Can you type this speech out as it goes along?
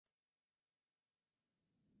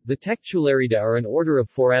The Textulariida are an order of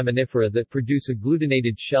foraminifera that produce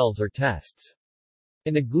agglutinated shells or tests.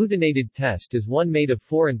 An agglutinated test is one made of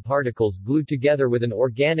foreign particles glued together with an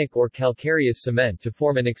organic or calcareous cement to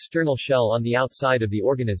form an external shell on the outside of the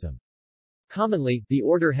organism. Commonly, the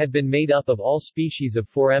order had been made up of all species of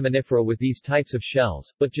foraminifera with these types of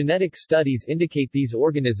shells, but genetic studies indicate these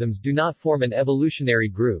organisms do not form an evolutionary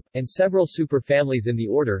group, and several superfamilies in the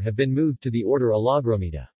order have been moved to the order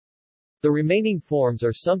Allogromeida. The remaining forms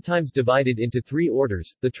are sometimes divided into three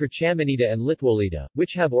orders, the Trichaminida and Litwolida,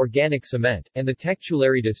 which have organic cement, and the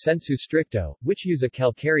Textulariida sensu stricto, which use a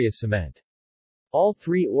calcareous cement. All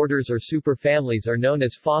three orders or superfamilies are known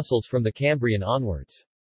as fossils from the Cambrian onwards.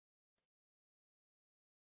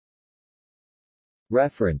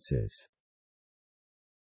 References